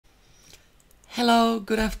Hello,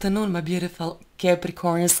 good afternoon, my beautiful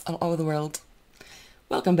Capricorns all over the world.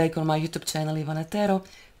 Welcome back on my YouTube channel, Ivana Tarot.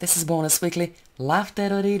 This is bonus weekly love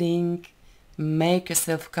tarot reading. Make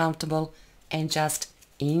yourself comfortable and just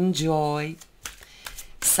enjoy.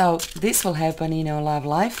 So, this will happen in your love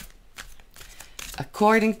life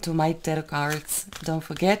according to my tarot cards. Don't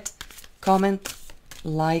forget, comment,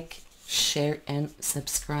 like, share and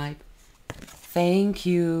subscribe. Thank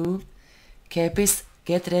you. Capis,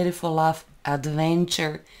 get ready for love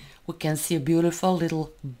adventure. We can see a beautiful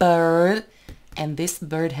little bird, and this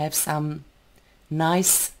bird has some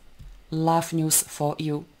nice love news for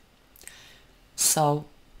you. So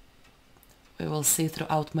we will see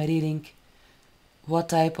throughout my reading what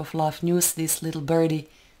type of love news this little birdie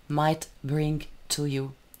might bring to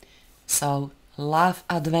you. So, love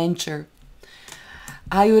adventure.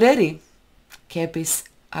 Are you ready, Capis?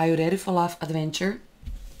 Are you ready for love adventure?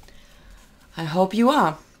 I hope you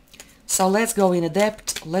are. So let's go in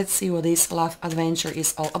depth. Let's see what this love adventure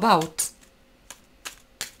is all about.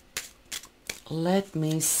 Let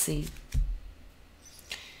me see.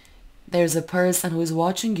 There's a person who is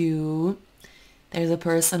watching you. There's a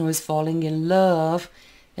person who is falling in love.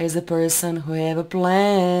 There's a person who have a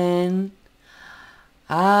plan.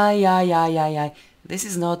 Ay. This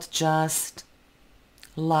is not just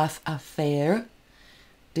love affair.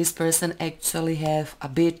 This person actually have a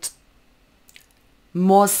bit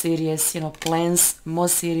more serious, plans, more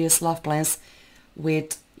serious love plans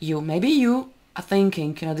with you. Maybe you are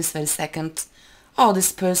thinking, this very second, oh,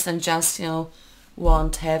 this person just,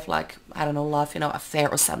 won't have like, I don't know, love, affair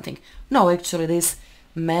or something. No, actually this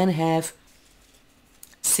man have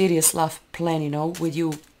serious love plan, with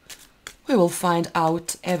you. We will find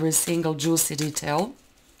out every single juicy detail.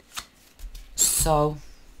 So,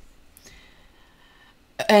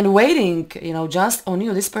 and waiting, just on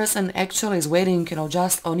you. This person actually is waiting,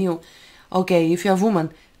 just on you. Okay, if you're a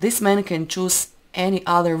woman, this man can choose any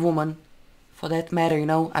other woman for that matter,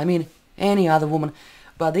 I mean, any other woman.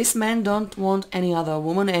 But this man don't want any other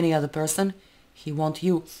woman, any other person. He wants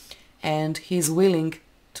you. And he's willing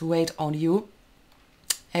to wait on you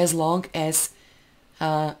as long as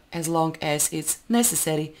it's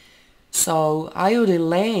necessary. So, are you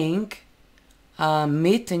delaying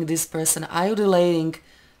meeting this person? Are you delaying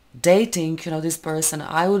dating, this person?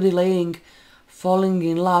 Are you delaying falling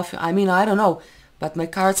in love? I mean, I don't know. But my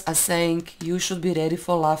cards are saying you should be ready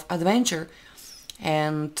for love adventure.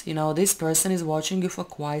 And, this person is watching you for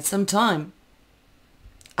quite some time.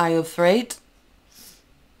 Are you afraid?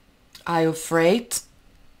 Are you afraid?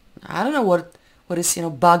 I don't know what is,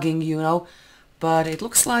 bugging you, but it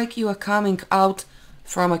looks like you are coming out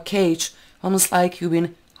from a cage, almost like you've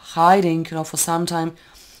been hiding, for some time,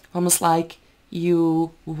 almost like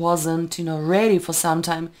you wasn't, ready for some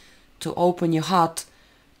time to open your heart.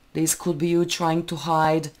 This could be you trying to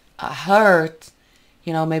hide a hurt,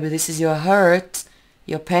 maybe this is your hurt,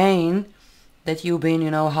 your pain that you've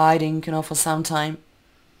been, hiding, for some time.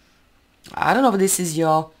 I don't know if this is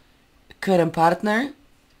your current partner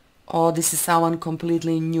or this is someone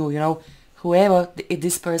completely new, whoever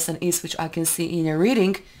this person is, which I can see in your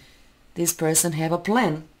reading, this person have a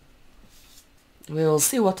plan. We will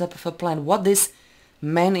see what type of a plan, what this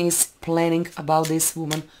man is planning about this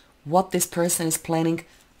woman, what this person is planning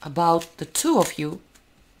about the two of you.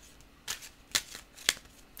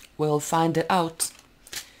 We'll find it out.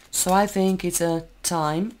 So I think it's a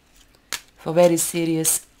time for very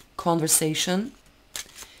serious conversation.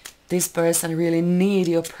 This person really needs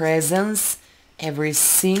your presence every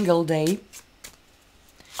single day.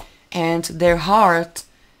 And their heart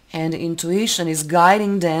and intuition is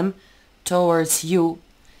guiding them towards you.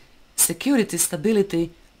 Security,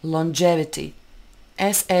 stability, longevity.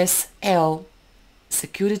 SSL.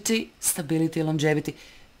 Security, stability, longevity.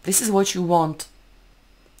 This is what you want.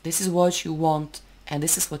 This is what you want. And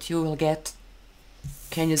this is what you will get.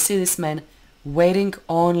 Can you see this man waiting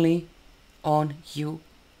only on you?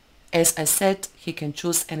 As I said, he can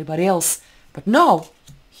choose anybody else. But no,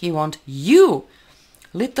 he wants you.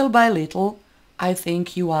 Little by little, I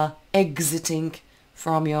think you are exiting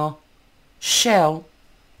from your shell.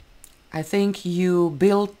 I think you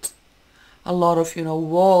built a lot of,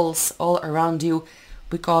 walls all around you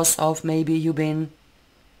because of maybe you've been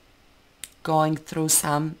going through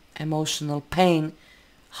some emotional pain,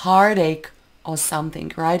 heartache or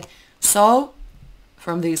something, right? So,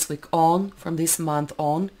 from this week on, from this month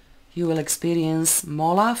on, you will experience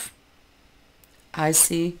more love. I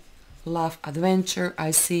see love adventure. I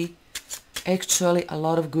see actually a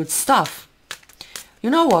lot of good stuff. You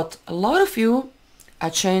know what? A lot of you are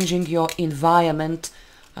changing your environment.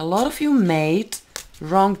 A lot of you made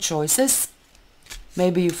wrong choices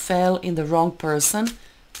maybe you fell in the wrong person,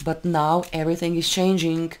 but now everything is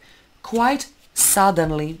changing quite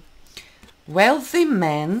suddenly. Wealthy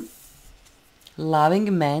man,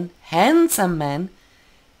 loving man, handsome man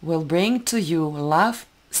will bring to you love,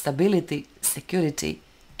 stability, security,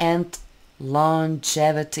 and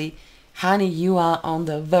longevity. Honey, you are on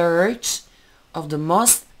the verge of the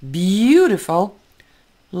most beautiful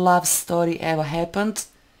love story ever happened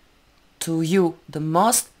to you. The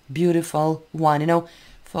most beautiful one. You know,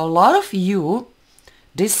 for a lot of you,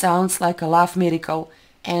 this sounds like a love miracle.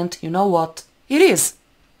 And you know what? It is.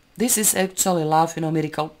 This is actually love,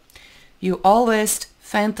 miracle. You always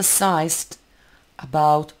fantasized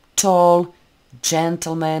about tall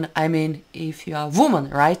gentlemen. I mean, if you are a woman,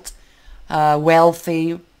 right?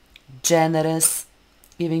 Wealthy, generous,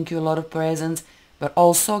 giving you a lot of presents, but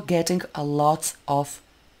also getting a lot of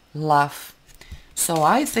love. So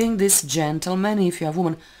I think this gentleman, if you're a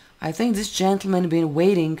woman, I think this gentleman been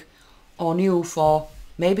waiting on you for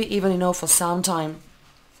maybe even, for some time.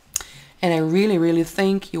 And I really, really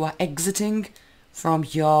think you are exiting from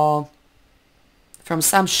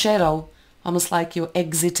some shadow, almost like you're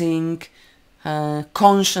exiting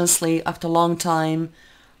consciously after a long time,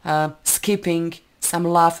 skipping some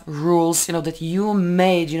love rules, that you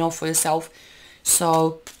made, for yourself.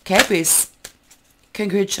 So, Capis,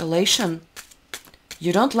 congratulations.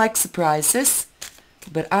 You don't like surprises,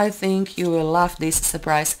 but I think you will love this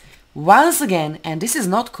surprise. Once again, and this is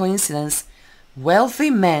not coincidence, wealthy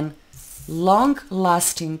man,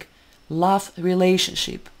 long-lasting love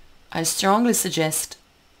relationship. I strongly suggest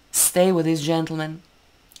stay with this gentleman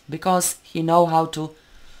because he know how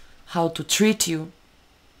to treat you.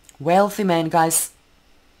 Wealthy man, guys.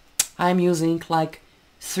 I'm using like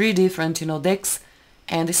 3 different, decks,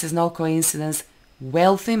 and this is no coincidence.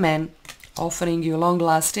 Wealthy man offering you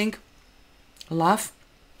long-lasting love,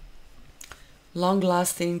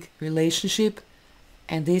 long-lasting relationship,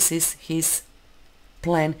 and this is his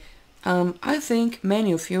plan. I think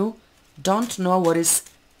many of you don't know what is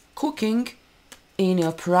cooking in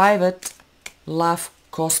your private love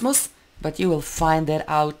cosmos, but you will find that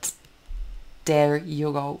out. There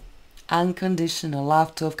you go. Unconditional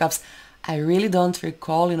love, 2 of Cups. I really don't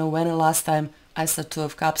recall, when the last time I saw 2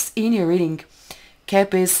 of Cups in your reading.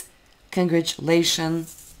 Capis,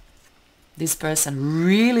 congratulations. This person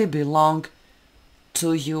really belongs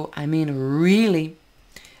to you. I mean, really.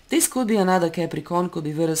 This could be another Capricorn, could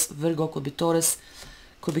be Virgo, could be Taurus,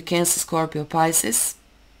 could be Cancer, Scorpio, Pisces.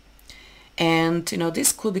 And,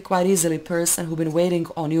 this could be quite easily a person who's been waiting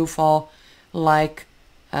on you for like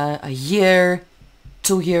a year,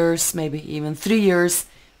 2 years, maybe even 3 years,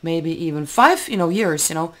 maybe even 5,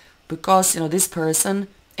 years, because, this person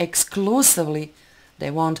exclusively, they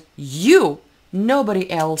want you. Nobody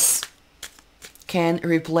else can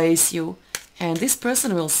replace you. And this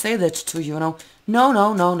person will say that to you, no,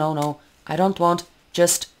 no, no, no, no. I don't want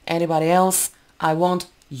just anybody else. I want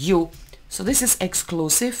you. So this is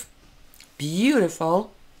exclusive,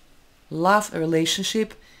 beautiful love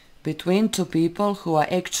relationship between 2 people who are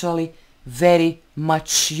actually very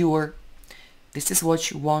mature. This is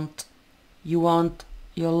what you want. You want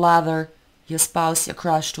your lover, your spouse, your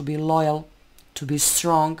crush to be loyal, to be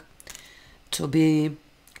strong, to be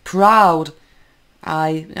proud.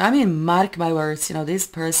 I mean, mark my words, this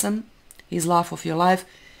person is love of your life.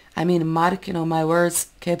 I mean, mark, my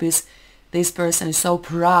words, Capis, this person is so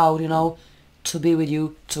proud, to be with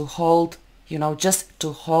you, to hold, just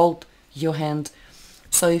to hold your hand.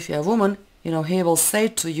 So if you're a woman, he will say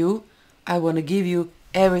to you, I want to give you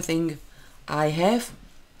everything I have.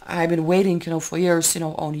 I've been waiting, for years,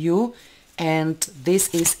 on you, and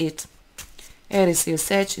this is it. Aries, your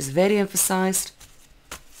Sag is very emphasized.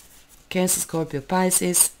 Cancer, Scorpio,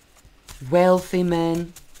 Pisces, wealthy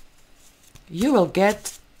man. You will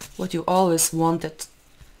get what you always wanted.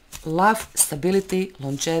 Love, stability,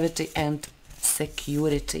 longevity, and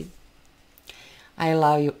security. I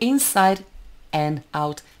allow you inside and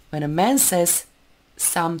out. When a man says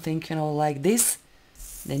something, like this,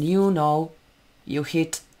 then you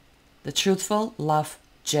hit the truthful love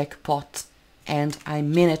jackpot. And I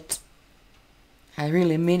mean it. I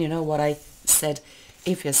really mean, what I said.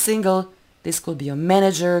 If you're single, this could be your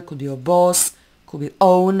manager, could be your boss, could be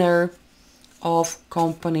owner of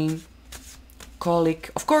company, colleague.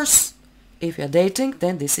 Of course, if you're dating,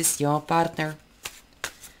 then this is your partner.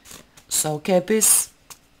 So, Capis,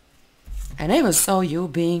 I never saw you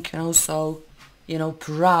being, so,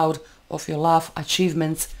 proud of your love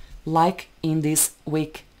achievements like in this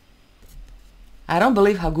week. I don't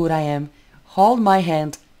believe how good I am. Hold my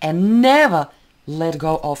hand and never let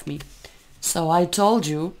go of me. So I told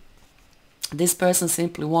you, this person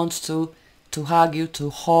simply wants to to hug you, to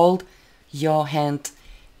hold your hand.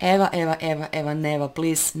 Ever, ever, ever, ever, never,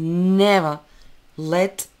 please, never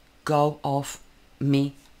let go of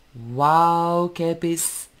me. Wow,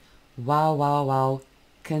 Capis. Wow, wow, wow.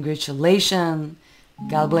 Congratulations.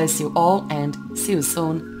 God bless you all and see you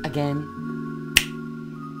soon again.